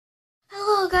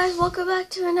guys, welcome back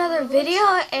to another video,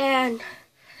 and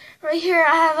right here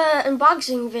I have an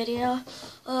unboxing video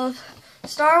of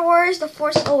Star Wars The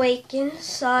Force Awakens.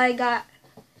 So I got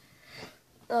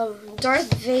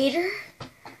Darth Vader.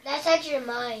 That's actually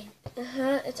mine.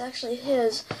 It's actually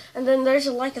his. And then there's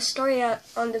like a story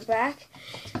on the back.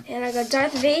 And I got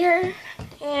Darth Vader,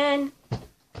 and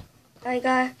I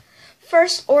got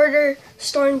First Order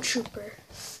Stormtrooper.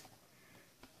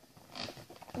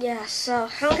 Yeah, so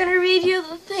I'm gonna read you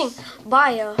the thing.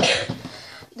 Bio.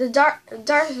 The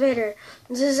Darth Vader,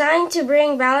 designed to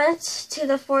bring balance to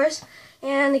the Force,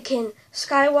 Anakin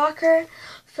Skywalker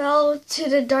fell to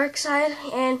the dark side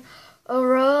and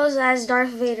arose as Darth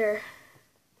Vader.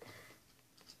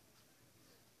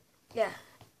 Yeah,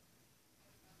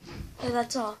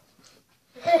 that's all.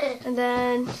 And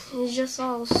then it's just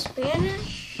all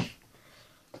Spanish.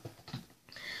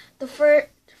 The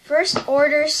First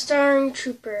Order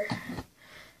Stormtrooper,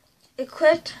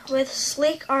 equipped with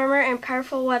sleek armor and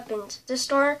powerful weapons. The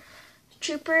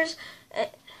Stormtroopers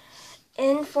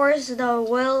enforce the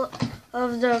will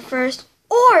of the First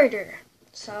Order.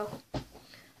 So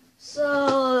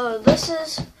this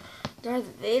is Darth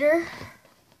Vader.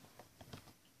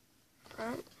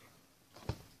 Front,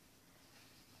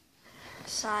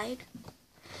 side.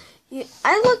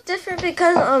 I look different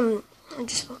because I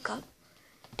just woke up.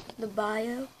 The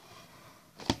bio.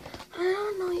 I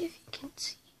don't know if you can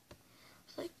see.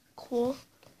 It's like cool.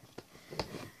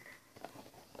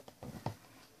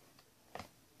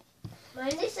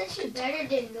 Mine is actually better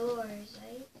than yours,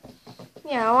 right?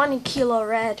 Yeah, I want a kilo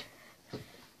red.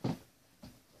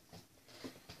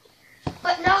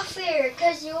 But not fair,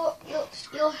 because your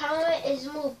helmet is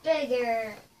more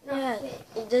bigger. Yeah,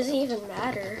 it doesn't even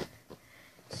matter.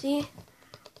 See?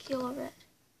 Kilo red.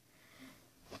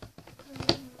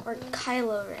 Or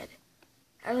Kylo red.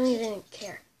 I don't even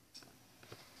care.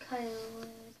 Kylo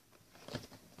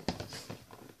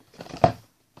red.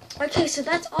 Okay, so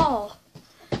that's all.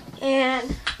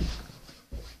 And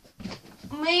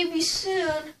maybe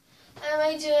soon I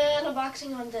might do an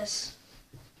unboxing on this.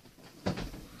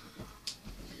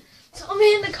 Tell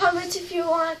me in the comments if you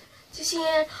want to see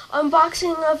an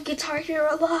unboxing of Guitar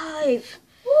Hero Live.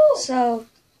 Woo! So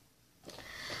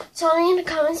tell me in the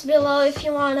comments below if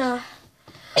you wanna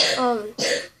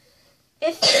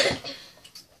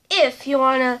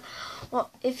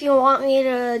if you want me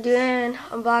to do an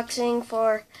unboxing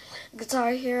for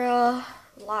Guitar Hero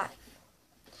Live.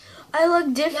 I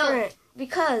look different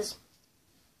because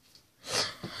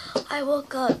I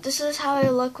woke up. This is how I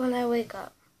look when I wake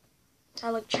up. I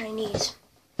look Chinese.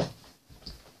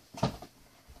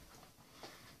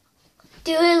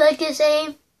 Do we look the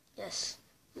same? Yes.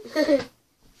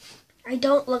 I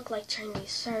don't look like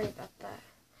Chinese. Sorry about that.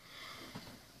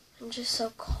 I'm just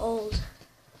so cold.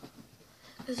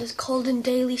 Because it's cold in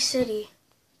Daly City.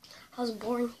 I was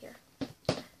born here.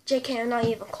 JK, I'm not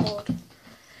even cold.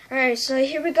 Alright, so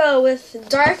here we go with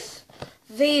Darth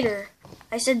Vader.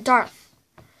 I said Darth.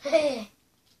 Yeah,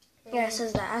 it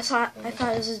says that. I thought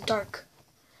this is dark.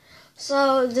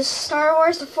 So this is Star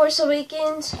Wars The Force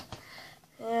Awakens.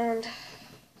 And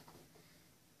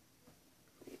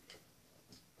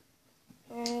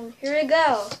here we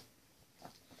go.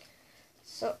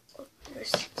 So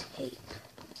there's tape.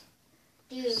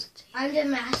 Dude, I'm the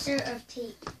master of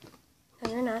tape.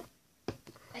 No, you're not.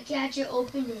 I can actually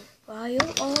open it. Wow, you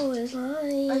always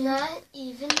lie. I'm not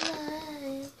even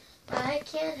lying. I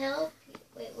can't help you.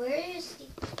 Wait, where is the...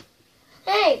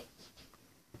 Hey!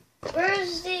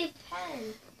 Where's the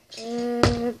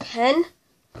pen? Pen?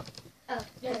 Oh,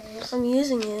 there it is. I'm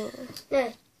using it.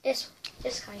 No, this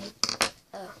kind.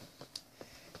 Oh.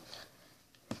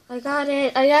 I got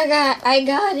it. I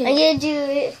got it. I'm gonna do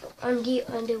it on the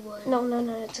underwood. No,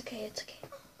 it's okay. It's okay.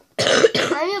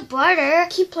 I'm your brother.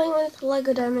 Keep playing with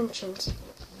Lego Dimensions.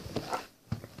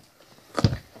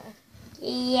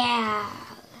 Yeah.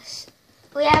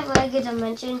 We have Lego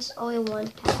Dimensions, only one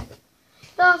pack.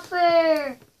 Not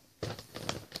fair.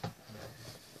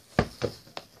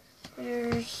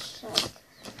 There's...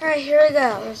 Alright, here we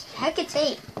go. There's a heck of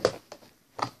tape.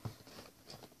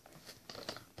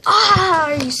 Ah,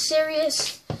 are you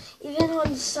serious? Even on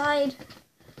the side.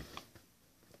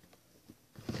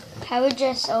 I would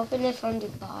just open it from the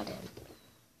bottom.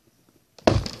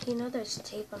 You know there's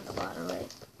tape on the bottom,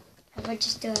 right? I would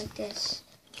just do it like this.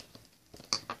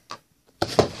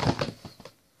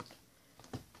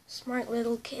 Smart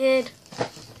little kid.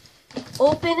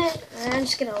 Open it. I'm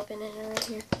just gonna open it right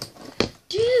here.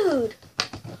 Dude!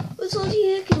 Who told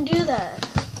you can do that?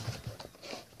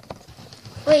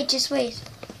 Wait, just wait.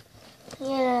 I'm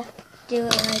gonna do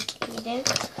it like you did.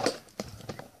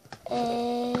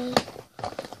 And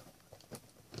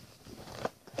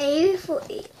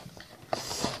Please.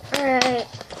 Alright,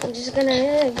 I'm just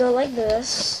gonna go like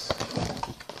this.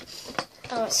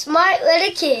 Oh, smart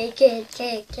little kid.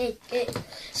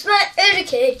 Smart little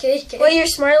kid. Well, you're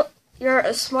smart. You're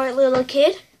a smart little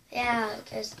kid. Yeah,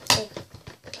 because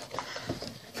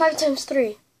 5 times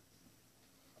 3.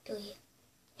 3.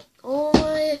 Oh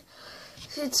my,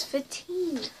 it's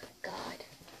 15. God.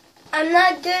 I'm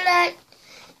not good at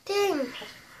things.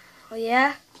 Oh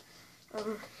yeah.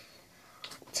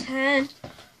 10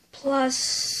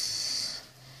 plus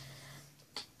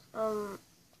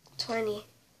 20.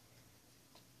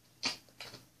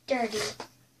 30.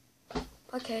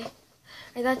 Okay.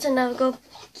 That's enough. Go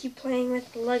keep playing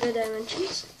with the Lego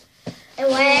dimensions. And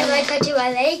why am I touching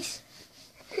my legs?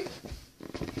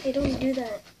 Hey, don't do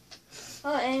that.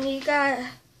 Oh, and we got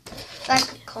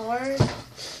cars.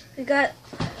 we got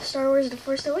Star Wars: The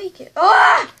Force Awakens.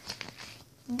 Oh!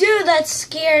 Dude, that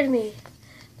scared me.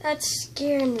 That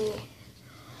scared me.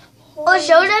 Oh,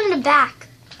 show them the back.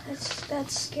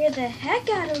 That scared the heck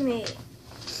out of me.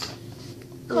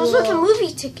 Comes with a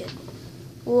movie ticket.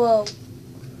 Whoa.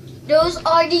 Those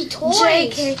are the toys.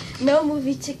 JK, no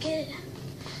movie ticket.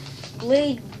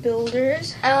 Blade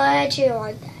builders. I actually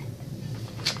want that.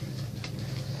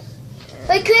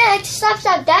 Wait, quick, stop.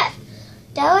 That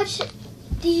was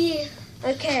the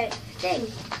Okay, thing.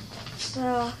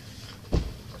 so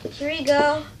here we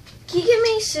go. Can you give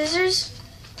me scissors?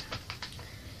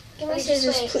 Give me Wait, just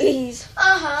scissors, wait. please.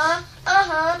 I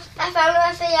found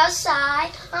my thing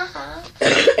outside.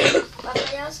 My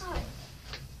thing outside.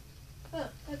 Oh,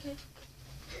 okay.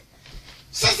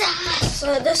 Scissors.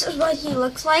 So this is what he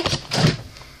looks like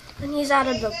when he's out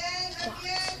of the box.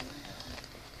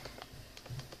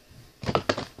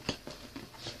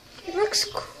 He looks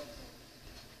cool.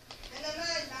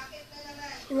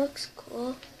 He looks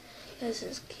cool. He has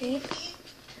his cape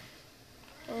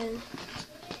and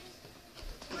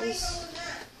his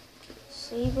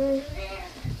saber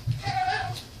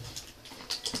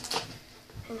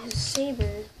and his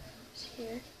saber is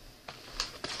here.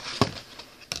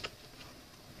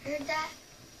 Heard that?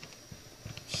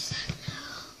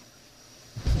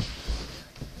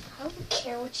 I don't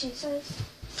care what she says.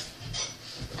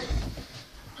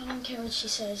 I don't care what she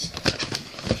says.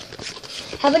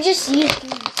 How about just use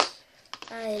these?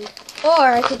 Fine.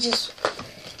 Or I could just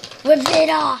Rip it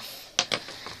off.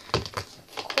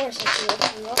 Of course I can rip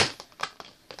them off.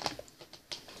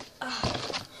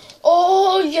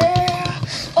 Oh yeah!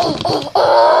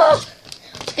 Oh!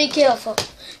 Be careful.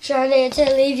 Trying to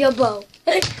leave your bow.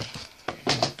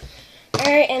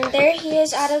 Alright, and there he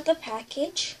is out of the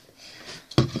package.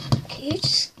 Can you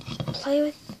just play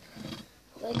with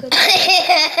Lego?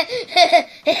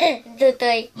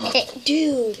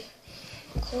 Dude,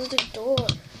 close the door.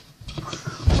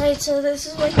 Alright, so this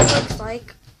is what he looks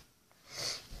like.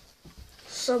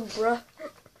 So, bruh.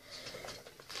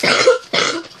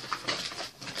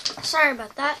 Sorry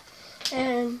about that.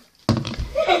 And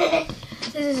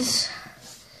this is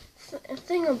a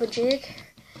thingamajig.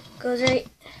 Goes right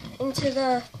into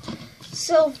the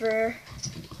silver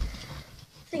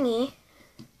thingy.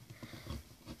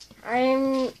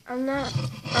 I'm not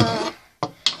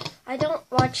I don't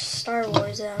watch Star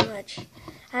Wars that much.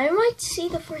 I might see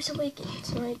The Force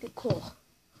Awakens. It might be cool.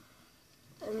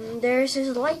 And there's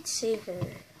his lightsaber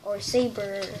or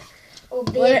saber, Oh,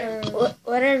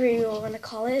 whatever you want to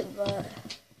call it. But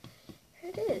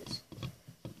here it is.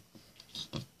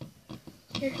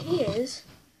 Here he is.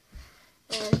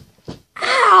 And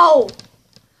ow!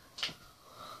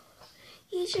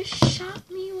 He just shot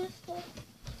me with the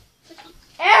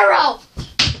arrow!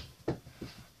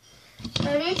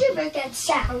 I need to make that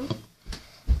sound.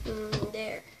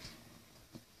 There.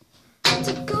 It's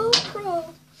a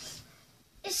GoPro.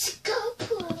 It's a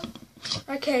GoPro.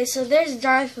 Okay, so there's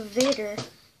Darth Vader.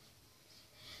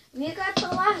 We got the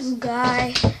last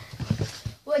guy.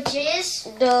 Which is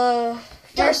The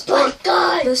first one. black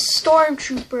guy. The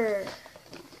Stormtrooper.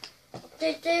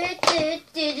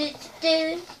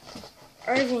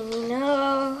 Irvin, you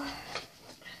know,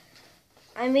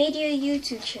 I made you a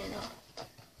YouTube channel.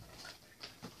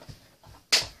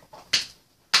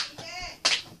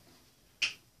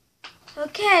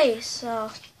 Okay,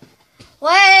 so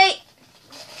wait.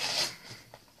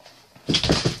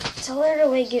 Tell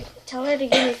her to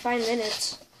give me 5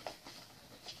 minutes.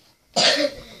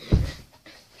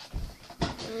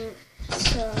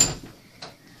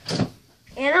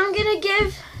 And I'm gonna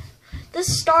give the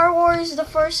Star Wars: The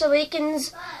Force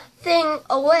Awakens thing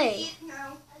away.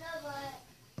 No.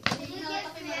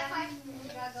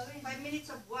 5 minutes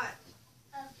of what?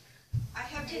 I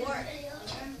have work.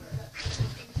 Remember.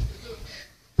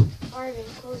 Arvin,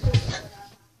 close the door.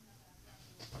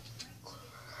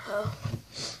 Oh.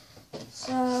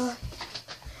 So,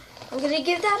 I'm going to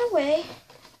give that away.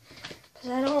 Because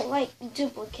I don't like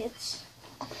duplicates.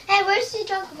 Hey, where's the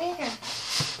Darth Vader?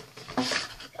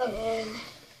 And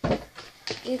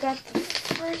you got the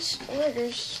First Order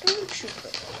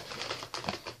Stormtrooper.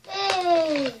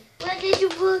 Hey, where did you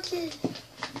book it?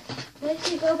 Why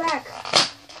did you go back?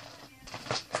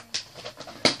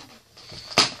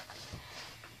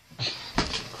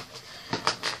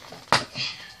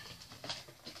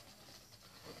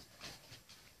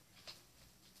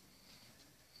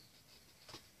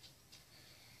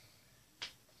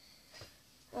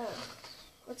 Oh,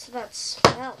 what's that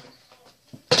smell?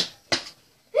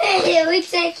 It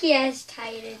looks like he has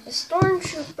Titan. A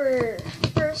Stormtrooper,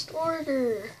 First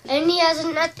Order. And he has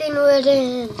nothing with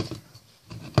him.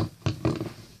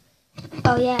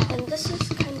 Oh, yeah. And this is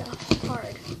kind of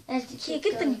hard. Can you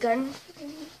get the gun?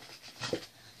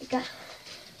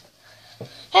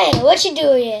 Hey, what you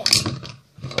doing?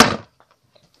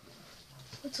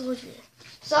 What's over here?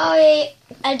 Sorry,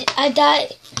 I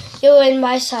thought you were in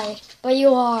my side, but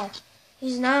you are.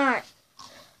 He's not.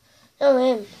 No,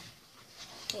 him.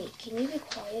 Hey, can you be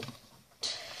quiet?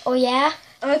 Oh, yeah?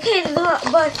 Okay,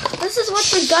 but this is what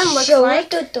the gun looks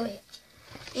like.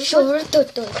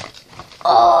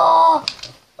 Oh!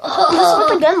 This is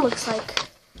what the gun looks like.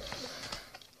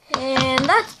 And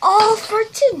that's all for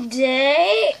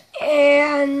today.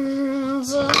 And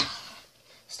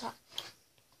stop.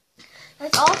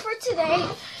 That's all for today.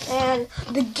 And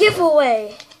the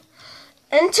giveaway.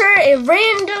 Enter a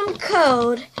random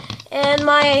code, and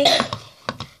my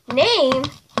name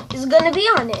is gonna be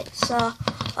on it. So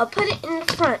I'll put it in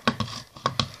the front.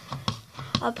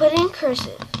 I'll put it in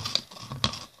cursive.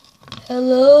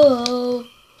 Hello.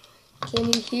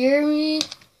 Can you hear me?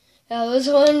 I was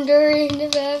wondering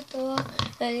about the wall.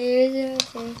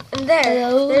 And there,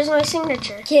 Hello? there's my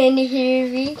signature. Can you hear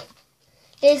me?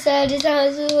 They said it's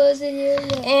not supposed to hear you.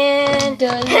 And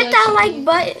Don't hit that watch like me.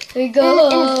 button We go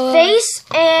in face,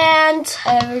 and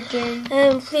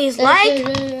everything. please like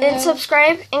and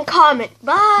subscribe and comment.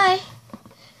 Bye.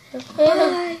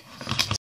 Bye.